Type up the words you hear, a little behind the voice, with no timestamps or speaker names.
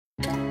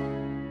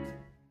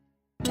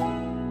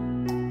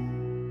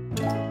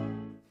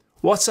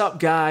What's up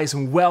guys,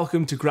 and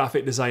welcome to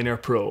Graphic Designer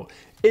Pro.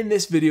 In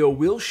this video,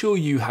 we'll show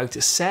you how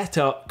to set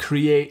up,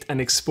 create and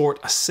export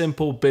a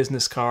simple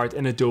business card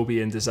in Adobe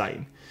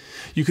InDesign.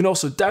 You can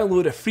also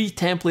download a free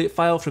template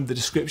file from the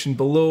description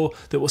below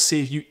that will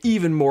save you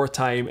even more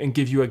time and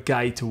give you a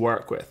guide to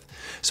work with.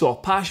 So I'll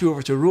pass you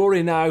over to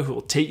Rory now, who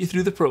will take you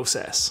through the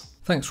process.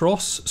 Thanks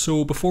Ross.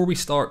 So before we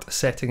start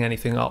setting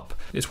anything up,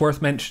 it's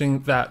worth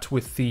mentioning that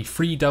with the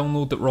free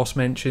download that Ross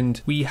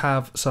mentioned, we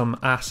have some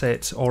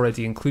assets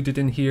already included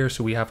in here.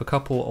 So we have a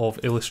couple of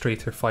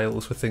Illustrator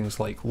files with things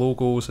like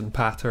logos and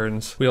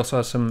patterns. We also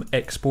have some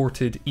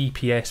exported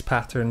EPS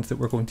patterns that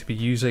we're going to be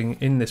using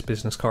in this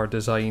business card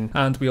design.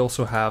 And we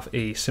also have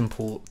a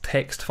simple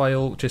text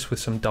file just with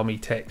some dummy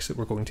text that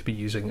we're going to be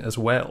using as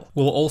well.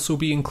 We'll also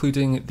be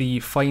including the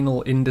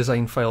final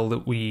InDesign file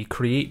that we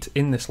create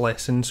in this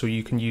lesson, so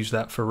you can use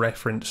that for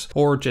reference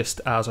or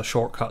just as a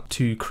shortcut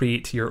to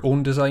create your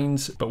own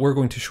designs, but we're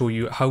going to show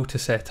you how to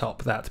set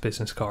up that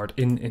business card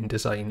in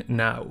InDesign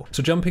now.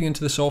 So jumping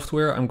into the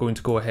software, I'm going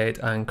to go ahead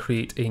and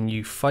create a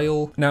new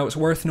file. Now it's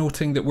worth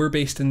noting that we're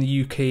based in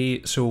the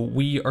UK, so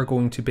we are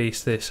going to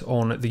base this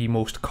on the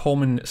most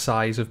common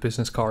size of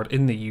business card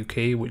in the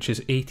UK, which is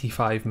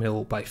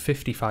 85mm by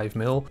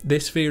 55mm.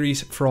 This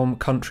varies from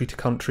country to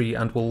country,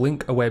 and we'll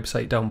link a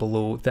website down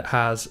below that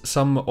has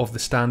some of the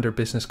standard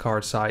business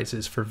card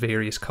sizes for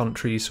various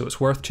countries, so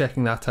it's worth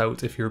checking that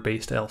out if you're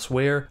based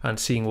elsewhere and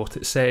seeing what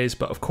it says.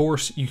 But of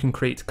course you can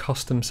create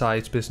custom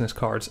sized business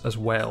cards as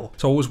well.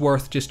 It's always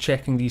worth just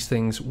checking these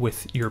things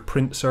with your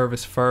print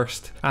service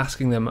first,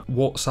 asking them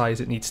what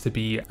size it needs to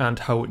be and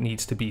how it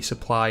needs to be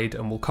supplied,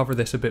 and we'll cover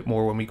this a bit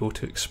more when we go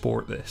to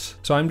export this.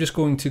 So I'm just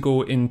going to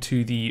go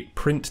into the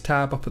print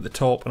tab up at the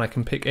top, and I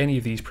can pick any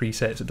of these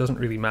presets. It doesn't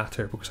really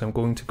matter because I'm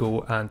going to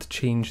go and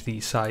change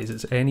these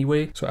sizes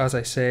anyway. So as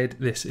I said,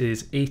 this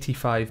is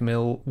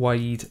 85mm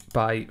wide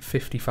by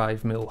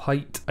 55mm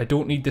height. I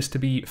don't need this to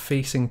be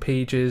facing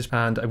pages,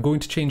 and I'm going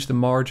to change the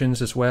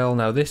margins as well.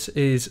 Now this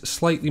is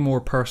slightly more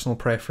personal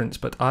preference,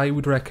 but I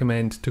would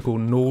recommend to go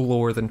no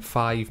lower than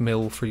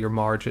 5mm for your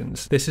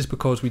margins. This is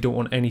because we don't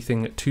want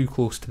anything too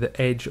close to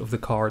the edge of the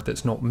card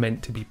that's not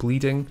meant to be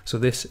bleeding. So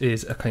this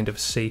is a kind of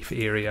safe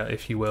area,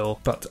 if you will,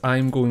 but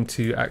I'm going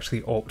to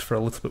actually opt for a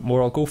little bit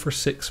more. I'll go for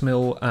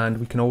 6mm, and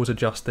we can always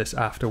adjust this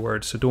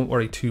afterwards, so don't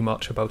worry too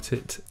much about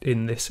it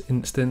in this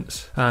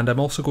instance. And I'm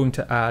also going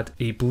to add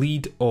a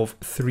bleed of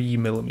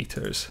 3mm.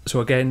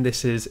 So again,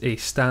 this is a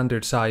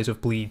standard size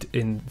of bleed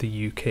in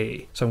the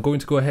UK. So I'm going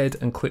to go ahead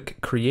and click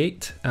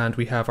create, and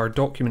we have our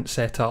document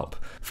set up.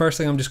 First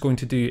thing I'm just going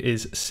to do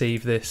is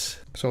save this.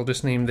 So I'll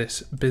just name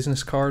this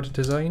business card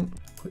design.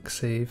 Click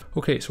save.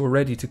 Okay, so we're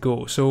ready to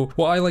go. So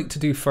what I like to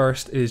do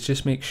first is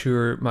just make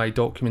sure my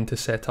document is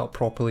set up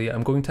properly.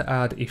 I'm going to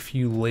add a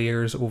few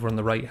layers over on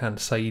the right hand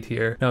side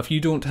here. Now if you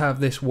don't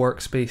have this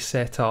workspace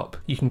set up,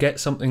 you can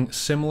get something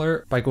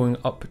similar by going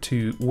up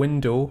to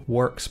Window,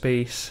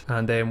 Workspace,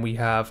 and then we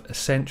have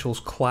Essentials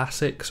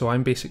Classic. So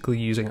I'm basically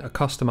using a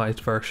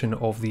customized version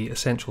of the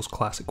Essentials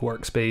Classic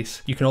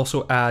workspace. You can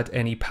also add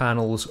any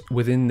panels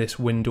within this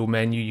window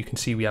menu. You can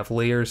see we have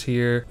layers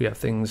here. We have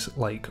things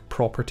like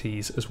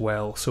properties as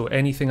well. So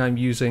anything I'm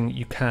using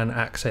you can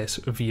access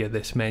via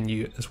this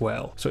menu as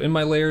well. So in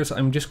my layers,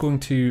 I'm just going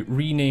to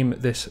rename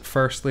this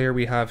first layer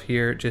we have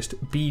here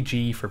just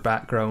BG for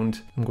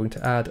background. I'm going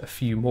to add a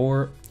few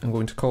more. I'm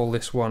going to call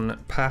this one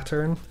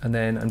pattern, and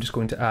then I'm just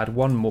going to add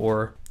one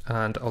more,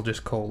 and I'll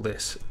just call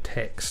this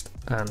text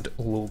and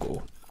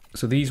logo.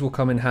 So these will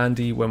come in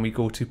handy when we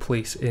go to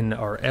place in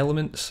our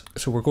elements.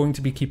 So we're going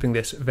to be keeping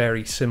this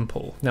very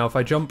simple. Now if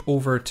I jump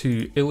over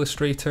to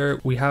Illustrator,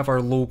 we have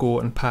our logo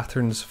and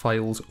patterns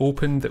files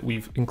open that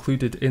we've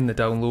included in the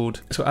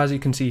download. So as you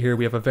can see here,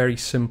 we have a very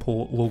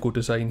simple logo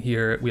design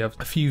here. We have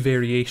a few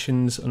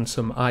variations and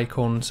some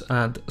icons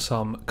and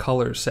some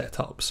colors set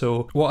up.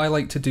 So what I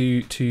like to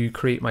do to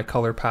create my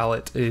color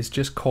palette is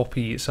just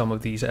copy some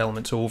of these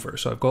elements over.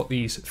 So I've got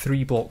these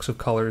 3 blocks of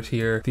colors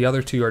here. The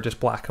other 2 are just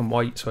black and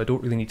white, so I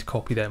don't really need to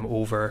copy them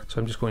over.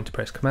 So I'm just going to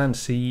press Command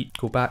C,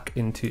 go back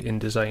into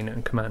InDesign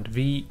and Command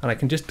V, and I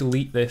can just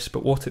delete this,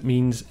 but what it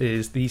means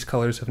is these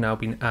colors have now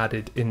been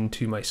added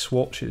into my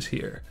swatches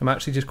here. I'm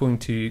actually just going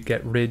to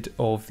get rid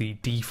of the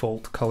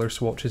default color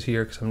swatches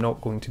here because I'm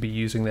not going to be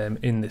using them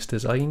in this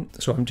design.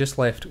 So I'm just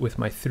left with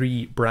my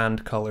 3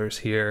 brand colors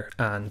here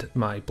and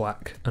my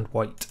black and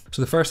white.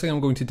 So the first thing I'm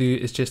going to do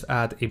is just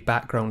add a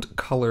background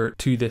color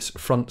to this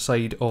front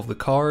side of the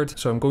card.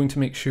 So I'm going to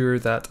make sure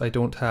that I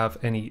don't have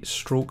any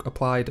stroke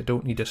applied. I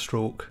don't need a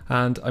stroke.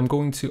 And I'm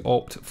going to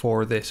opt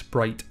for this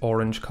bright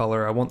orange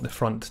color. I want the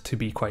front to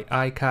be quite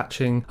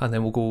eye-catching, and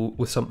then we'll go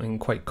with something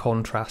quite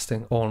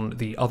contrasting on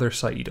the other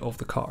side of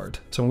the card.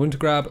 So I'm going to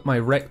grab my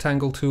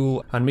rectangle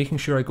tool and making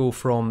sure I go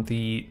from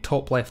the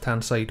top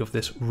left-hand side of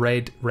this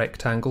red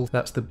rectangle.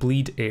 That's the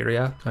bleed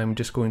area. I'm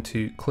just going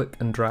to click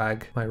and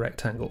drag my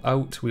rectangle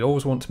out. We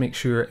always want to make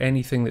sure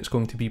anything that's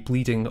going to be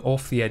bleeding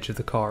off the edge of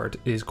the card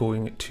is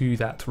going to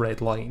that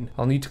red line.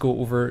 I'll need to go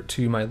over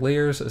to my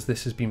layers as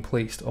this has been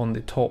placed placed on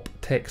the top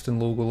text and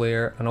logo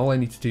layer, and all I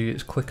need to do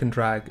is click and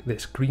drag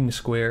this green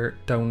square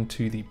down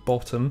to the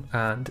bottom,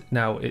 and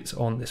now it's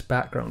on this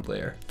background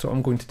layer. So what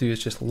I'm going to do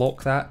is just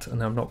lock that,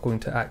 and I'm not going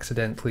to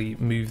accidentally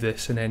move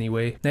this in any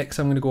way. Next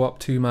I'm going to go up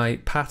to my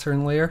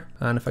pattern layer,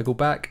 and if I go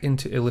back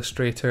into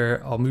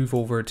Illustrator, I'll move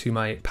over to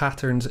my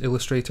patterns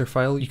Illustrator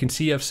file. You can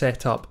see I've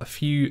set up a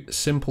few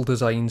simple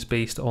designs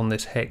based on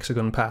this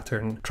hexagon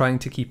pattern, trying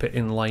to keep it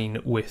in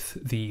line with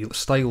the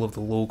style of the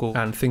logo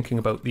and thinking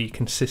about the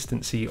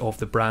consistency of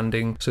the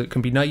branding. So it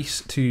can be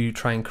nice to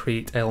try and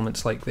create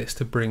elements like this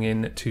to bring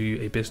in to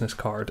a business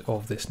card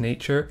of this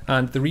nature.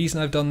 And the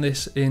reason I've done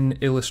this in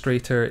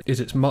Illustrator is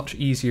it's much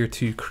easier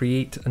to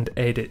create and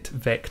edit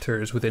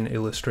vectors within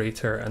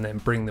Illustrator and then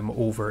bring them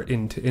over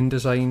into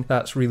InDesign.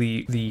 That's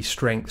really the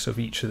strengths of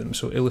each of them.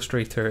 So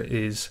Illustrator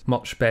is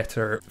much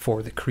better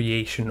for the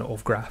creation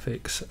of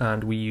graphics,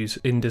 and we use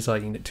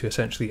InDesign to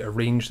essentially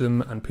arrange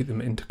them and put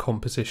them into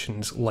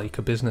compositions like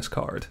a business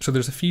card. So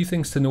there's a few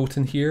things to note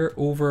in here.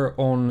 Over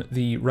on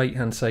the right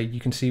hand side, you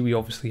can see we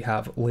obviously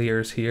have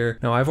layers here.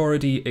 Now I've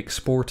already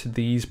exported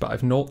these, but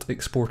I've not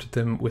exported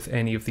them with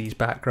any of these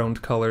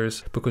background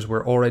colors because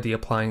we're already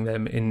applying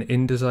them in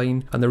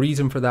InDesign. And the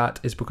reason for that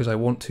is because I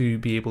want to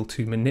be able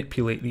to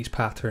manipulate these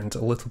patterns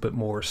a little bit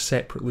more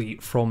separately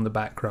from the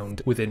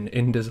background within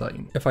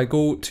InDesign. If I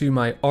go to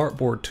my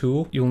artboard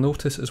tool, you'll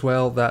notice as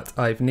well that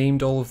I've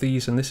named all of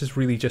these, and this is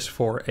really just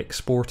for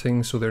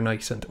exporting so they're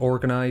nice and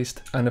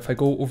organized. And if I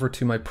go over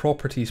to my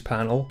properties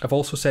panel, I've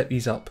also set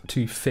these up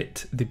to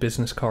fit the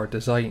business card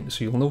design.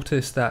 So you'll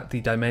notice that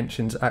the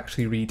dimensions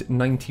actually read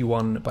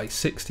 91 by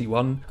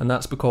 61, and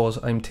that's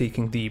because I'm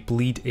taking the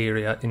bleed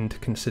area into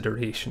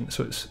consideration.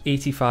 So it's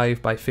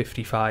 85 by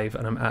 55,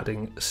 and I'm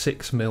adding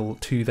 6 mil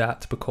to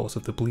that because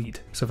of the bleed.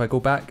 So if I go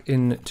back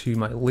into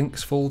my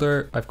links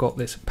folder, I've got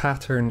this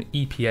pattern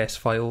EPS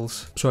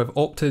files. So I've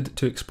opted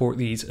to export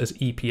these as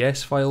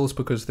EPS files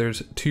because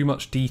there's too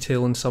much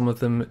detail in some of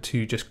them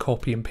to just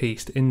copy and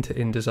paste into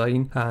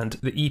InDesign, and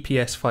the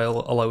EPS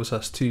file allows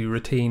us to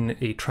retain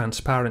a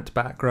transparent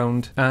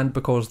background, and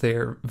because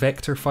they're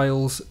vector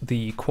files,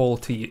 the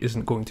quality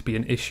isn't going to be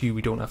an issue.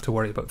 We don't have to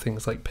worry about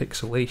things like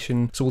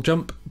pixelation. So we'll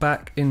jump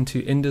back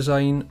into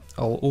InDesign.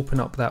 I'll open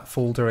up that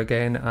folder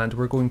again, and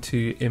we're going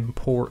to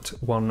import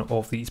one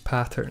of these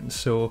patterns.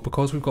 So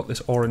because we've got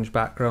this orange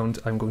background,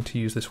 I'm going to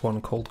use this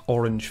one called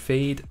Orange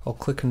Fade. I'll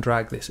click and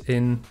drag this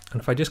in,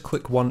 and if I just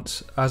click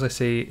once, as I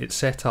say, it's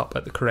set up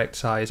at the correct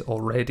size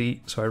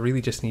already. So I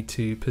really just need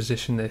to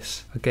position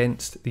this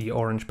against the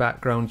orange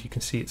background. You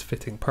can see it's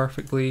fitting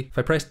perfectly. If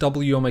I press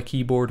W on my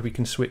keyboard, we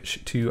can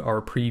switch to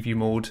our preview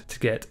mode to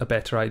get a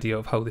better idea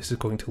of how this is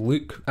going to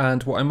look.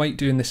 And what I might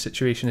do in this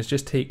situation is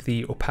just take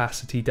the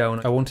opacity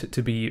down. I want it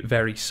to be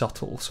very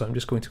subtle, so I'm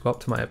just going to go up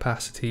to my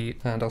opacity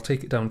and I'll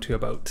take it down to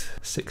about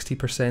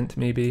 60%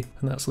 maybe,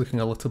 and that's looking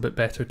a little bit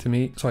better to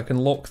me. So I can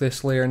lock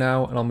this layer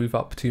now, and I'll move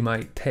up to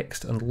my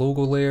text and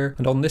logo layer,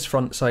 and on this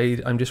front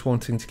side I'm just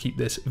wanting to keep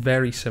this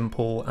very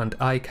simple and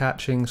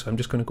eye-catching, so I'm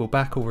just going to go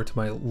back over to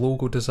my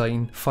logo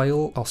design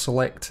file. I'll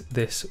select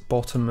this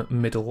bottom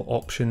middle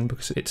option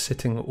because it's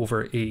sitting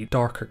over a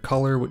darker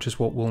color, which is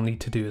what we'll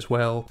need to do as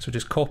well. So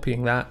just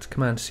copying that,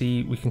 Command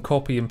C, we can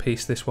copy and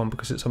paste this one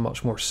because it's a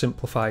much more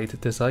simplified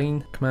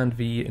design. Command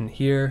V in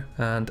here,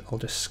 and I'll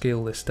just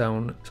scale this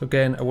down. So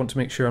again, I want to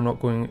make sure I'm not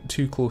going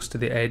too close to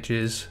the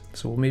edges,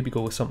 so we'll maybe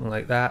go with something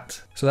like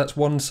that. So that's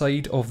one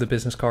side of the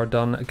business card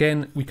done.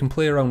 Again, we can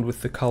play around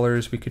with the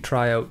colors, we could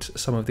try out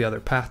some of the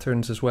other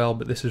patterns as well,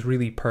 but this is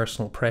really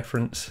personal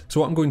preference. So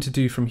what I'm going to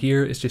do from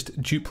here is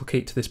just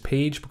duplicate this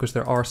page because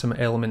there are some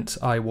elements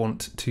I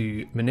want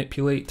to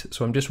manipulate.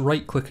 So I'm just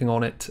right clicking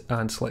on it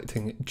and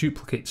selecting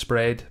duplicate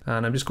spread,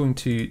 and I'm just going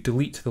to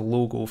delete the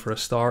logo for a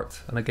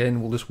start, and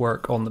again we'll just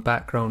work on the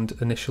background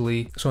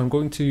initially. So I'm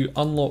going to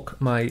unlock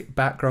my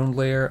background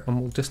layer,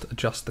 and we'll just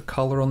adjust the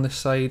color on this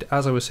side.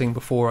 As I was saying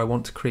before, I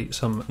want to create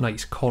some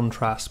nice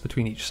contrast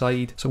between each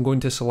side, so I'm going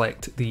to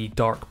select the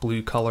dark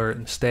blue color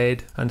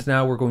instead. And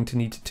now we're going to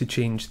need to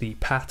change the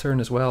pattern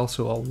as well,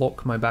 so I'll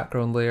lock my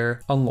background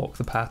layer, unlock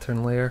the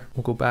pattern layer,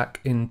 we'll go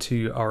back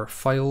into our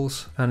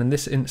files, and in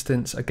this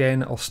instance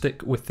again I'll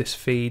stick with this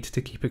fade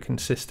to keep it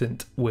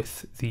consistent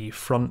with the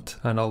front,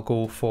 and I'll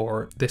go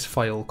for this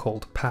file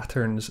called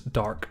patterns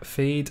dark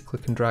fade.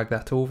 Click and drag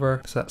that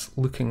over, so that's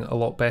looking a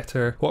lot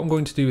better. What I'm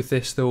going to do with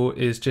this though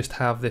is just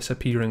have this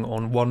appearing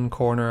on one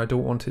corner. I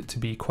don't want it to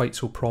be quite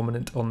so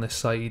prominent on this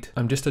side.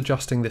 I'm just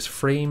adjusting this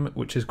frame,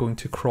 which is going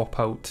to crop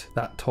out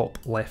that top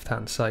left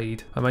hand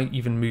side. I might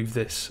even move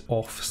this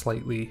off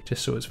slightly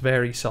just so it's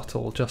very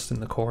subtle just in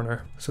the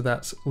corner. So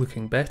that's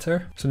looking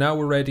better. So now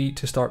we're ready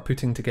to start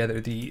putting together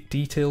the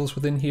details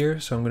within here.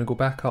 So I'm going to go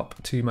back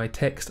up to my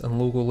text and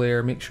logo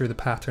layer, make sure the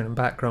pattern and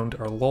background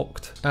are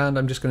locked, and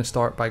I'm just going to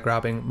start by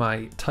grabbing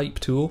my type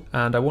tool,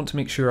 and I want to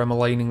make sure I'm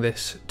aligning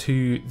this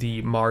to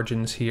the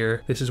margins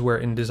here. This is where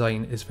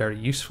InDesign is very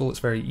useful. It's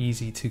very very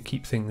easy to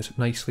keep things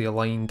nicely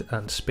aligned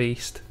and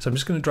spaced. So I'm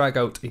just going to drag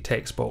out a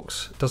text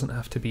box. It doesn't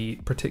have to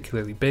be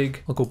particularly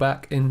big. I'll go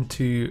back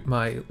into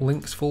my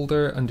links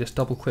folder and just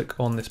double click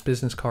on this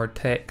business card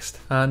text.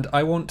 And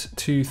I want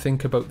to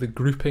think about the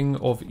grouping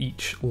of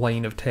each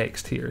line of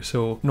text here.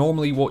 So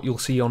normally what you'll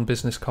see on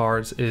business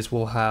cards is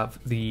we'll have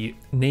the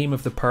name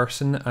of the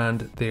person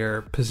and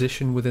their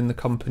position within the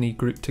company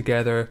grouped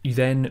together. You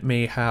then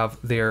may have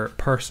their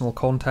personal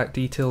contact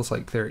details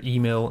like their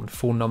email and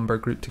phone number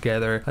grouped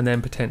together, and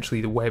then potentially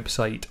the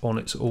website on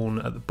its own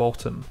at the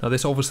bottom. Now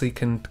this obviously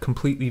can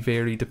completely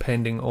vary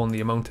depending on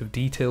the amount of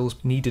details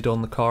needed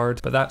on the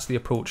card, but that's the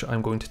approach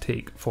I'm going to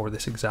take for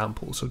this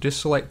example. So just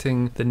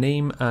selecting the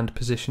name and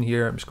position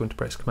here, I'm just going to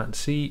press Command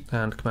C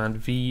and Command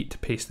V to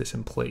paste this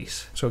in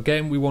place. So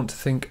again, we want to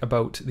think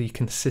about the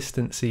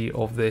consistency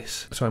of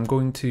this. So I'm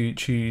going to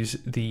choose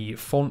the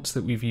fonts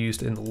that we've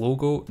used in the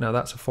logo. Now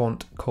that's a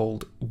font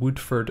called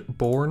Woodford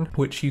Bourne,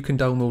 which you can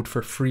download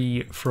for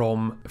free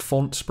from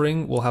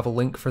FontSpring. We'll have a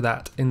link for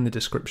that in the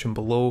description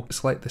below.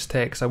 Select this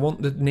text. I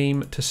want the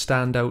name to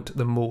stand out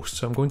the most,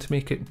 so I'm going to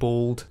make it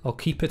bold. I'll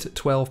keep it at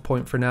 12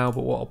 point for now,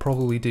 but what I'll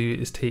probably do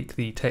is take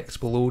the text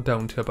below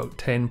down to about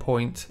 10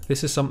 point.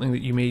 This is something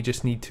that you may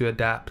just need to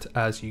adapt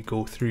as you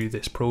go through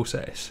this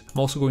process. I'm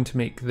also going to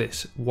make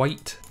this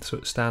white so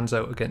it stands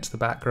out against the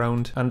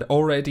background, and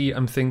already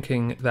I'm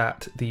thinking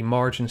that the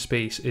margin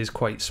space is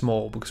quite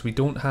small because we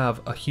don't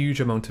have a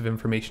huge amount of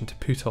information to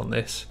put on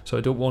this, so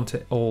I don't want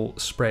it all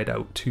spread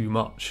out too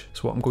much.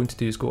 So what I'm going to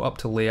do is go up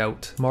to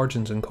layout,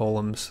 margins and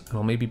columns, and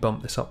I'll maybe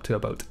bump this up to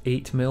about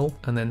 8 mil,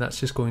 and then that's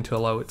just going to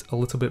allow it a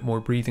little bit more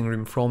breathing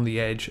room from the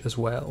edge as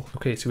well.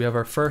 Okay, so we have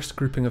our first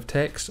grouping of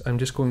text. I'm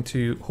just going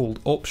to hold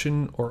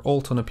Option or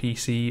Alt on a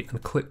PC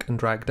and click and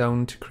drag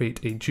down to create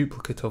a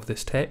duplicate of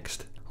this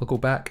text. I'll go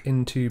back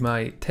into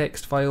my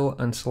text file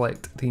and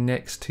select the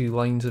next two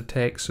lines of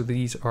text. So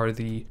these are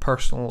the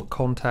personal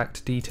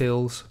contact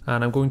details,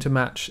 and I'm going to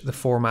match the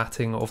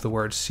formatting of the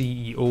word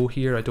CEO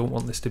here. I don't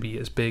want this to be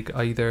as big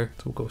either,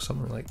 so we'll go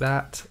something like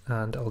that,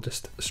 and I'll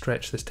just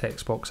stretch this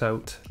text box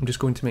out. I'm just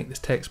going to make this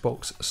text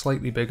box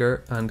slightly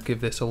bigger and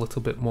give this a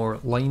little bit more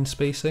line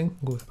spacing.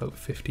 I'll go with about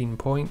 15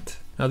 point.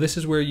 Now this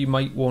is where you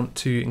might want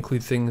to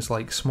include things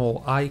like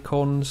small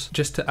icons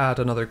just to add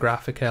another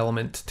graphic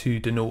element to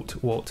denote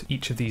what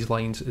each of these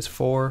lines is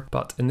for,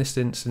 but in this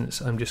instance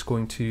I'm just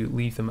going to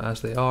leave them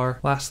as they are.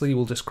 Lastly,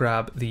 we'll just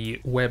grab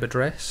the web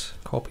address,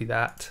 copy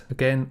that,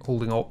 again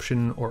holding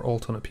Option or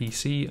Alt on a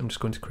PC. I'm just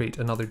going to create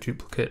another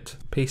duplicate,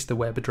 paste the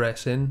web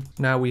address in.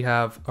 Now we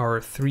have our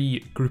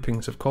three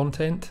groupings of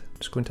content.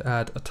 Just going to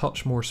add a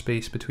touch more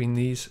space between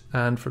these,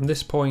 and from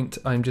this point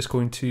I'm just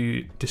going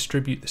to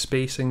distribute the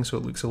spacing so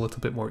it looks a little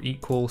bit more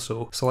equal.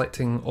 So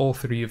selecting all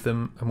three of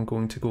them, I'm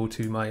going to go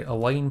to my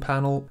Align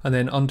panel, and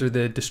then under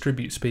the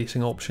distribute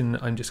spacing option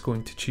I'm just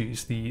going to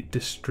choose the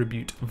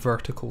distribute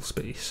vertical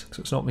space.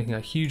 So it's not making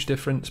a huge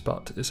difference,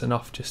 but it's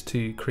enough just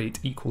to create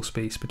equal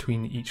space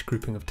between each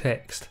grouping of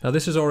text. Now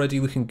this is already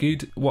looking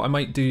good. What I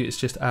might do is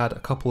just add a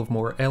couple of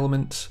more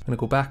elements. I'm going to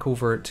go back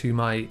over to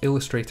my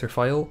Illustrator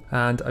file,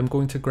 and I'm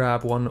going to grab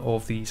one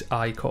of these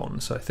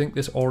icons. So I think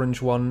this orange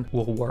one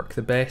will work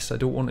the best. I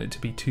don't want it to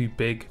be too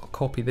big. I'll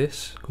copy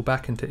this, go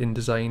back into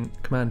InDesign,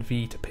 Command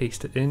V to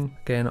paste it in.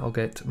 Again, I'll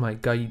get my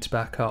guides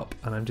back up,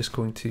 and I'm just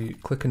going to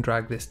click and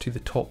drag this to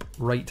the top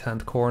right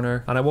hand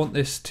corner, and I want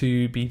this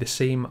to be the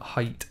same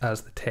height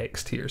as the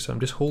text here. So I'm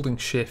just holding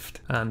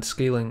Shift and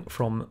scaling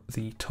from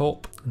the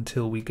top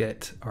until we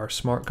get our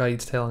smart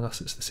guides telling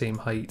us it's the same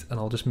height, and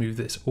I'll just move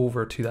this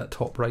over to that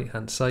top right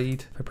hand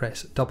side. If I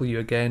press W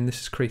again,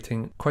 this is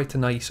creating quite a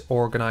nice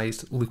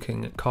organized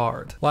looking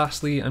card.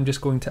 Lastly, I'm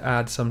just going to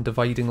add some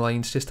dividing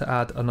lines just to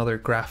add another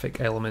graphic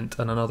element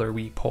and another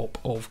wee pop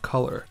of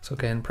color. So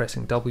again,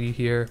 pressing W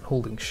here,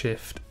 holding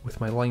Shift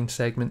with my line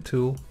segment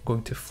tool, I'm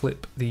going to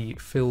flip the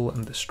fill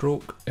and the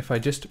stroke. If I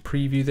just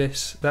preview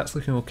this, that's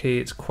looking okay.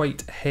 It's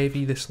quite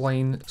heavy, this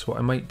line, so what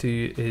I might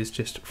do is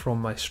just from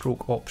my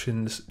stroke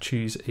options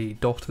choose a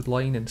dotted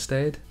line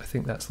instead. I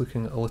think that's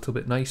looking a little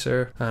bit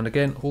nicer, and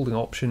again holding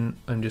Option,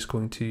 I'm just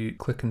going to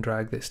click and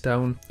drag this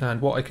down,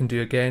 and what I can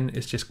do again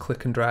is just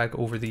click and drag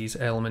over these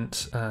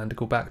elements and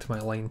go back to my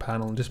Align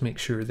panel and just make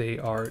sure they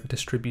are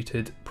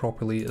distributed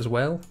properly as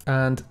well.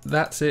 And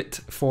that's it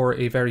for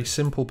a very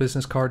simple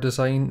business card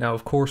design. Now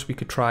of course we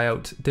could try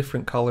out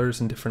different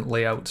colors and different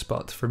layouts,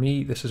 but for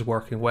me this is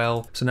working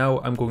well. So now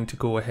I'm going to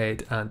go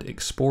ahead and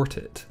export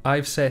it.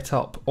 I've set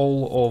up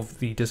all of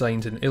the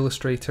designs in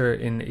Illustrator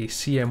in a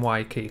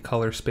CMYK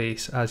color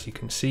space, as you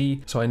can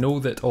see, so I know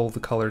that all the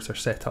colors are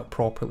set up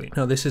properly.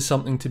 Now this is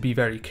something to be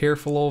very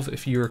careful of.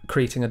 If you're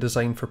creating a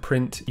design for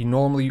print, you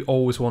normally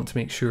always want to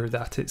make sure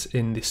that it's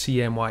in the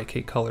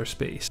CMYK color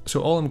space.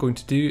 So all I'm going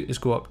to do is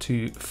go up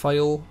to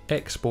File,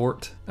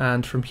 Export,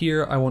 and from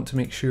here I want to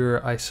make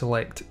sure I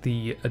select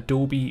the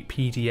Adobe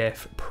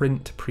PDF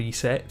print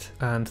preset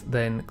and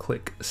then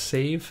click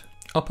Save.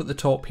 Up at the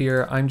top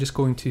here, I'm just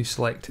going to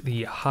select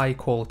the high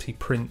quality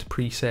print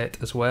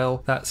preset as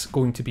well. That's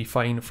going to be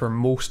fine for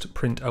most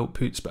print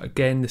outputs, but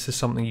again, this is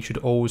something you should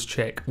always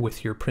check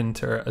with your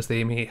printer as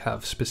they may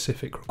have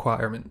specific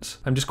requirements.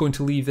 I'm just going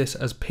to leave this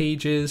as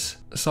pages.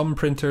 Some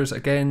printers,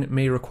 again,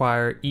 may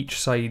require each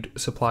side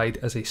supplied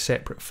as a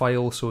separate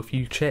file, so if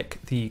you check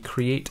the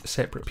create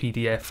separate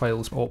PDF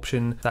files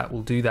option, that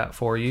will do that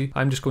for you.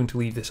 I'm just going to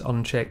leave this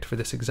unchecked for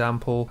this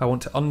example. I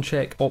want to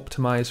uncheck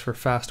optimize for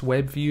fast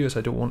web view as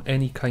I don't want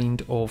any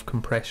kind of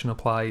compression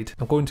applied.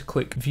 I'm going to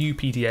click view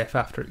PDF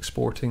after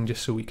exporting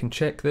just so we can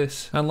check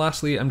this. And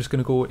lastly, I'm just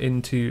going to go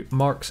into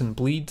marks and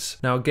bleeds.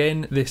 Now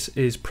again, this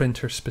is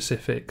printer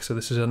specific, so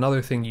this is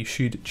another thing you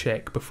should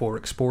check before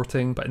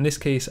exporting, but in this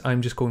case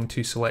I'm just going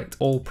to select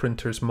all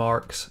printers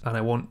marks and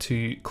I want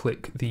to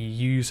click the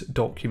use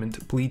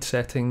document bleed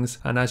settings,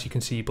 and as you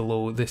can see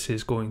below, this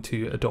is going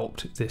to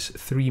adopt this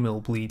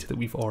 3mm bleed that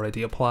we've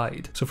already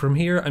applied. So from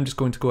here I'm just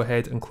going to go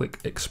ahead and click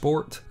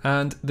export,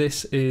 and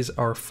this is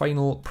our final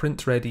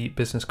print ready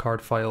business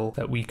card file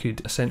that we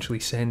could essentially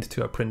send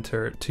to a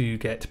printer to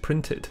get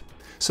printed.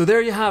 So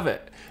there you have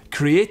it.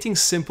 Creating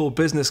simple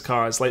business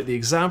cards like the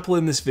example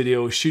in this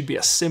video should be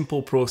a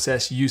simple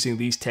process using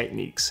these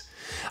techniques.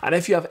 And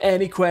if you have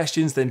any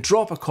questions, then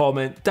drop a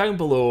comment down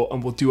below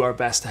and we'll do our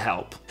best to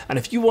help. And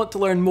if you want to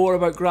learn more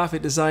about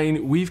graphic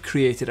design, we've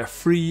created a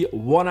free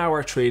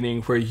 1-hour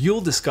training where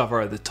you'll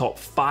discover the top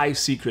 5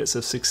 secrets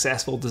of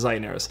successful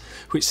designers,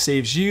 which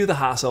saves you the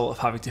hassle of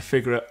having to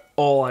figure it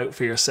all out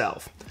for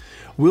yourself.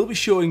 We'll be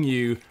showing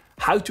you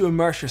how to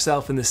immerse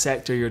yourself in the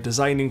sector you're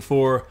designing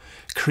for,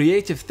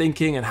 creative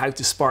thinking and how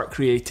to spark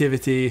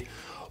creativity,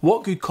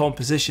 what good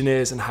composition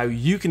is and how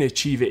you can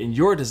achieve it in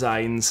your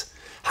designs,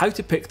 how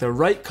to pick the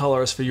right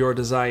colors for your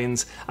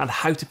designs, and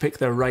how to pick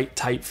the right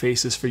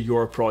typefaces for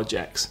your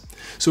projects.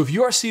 So if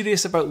you are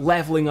serious about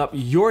leveling up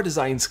your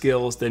design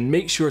skills, then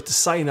make sure to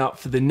sign up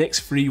for the next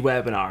free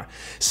webinar.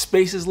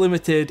 Space is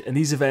limited and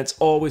these events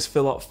always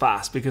fill up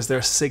fast because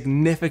they're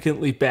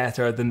significantly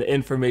better than the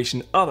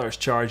information others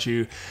charge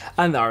you,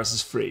 and ours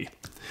is free.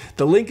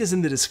 The link is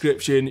in the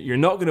description. You're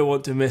not going to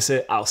want to miss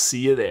it. I'll see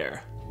you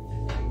there.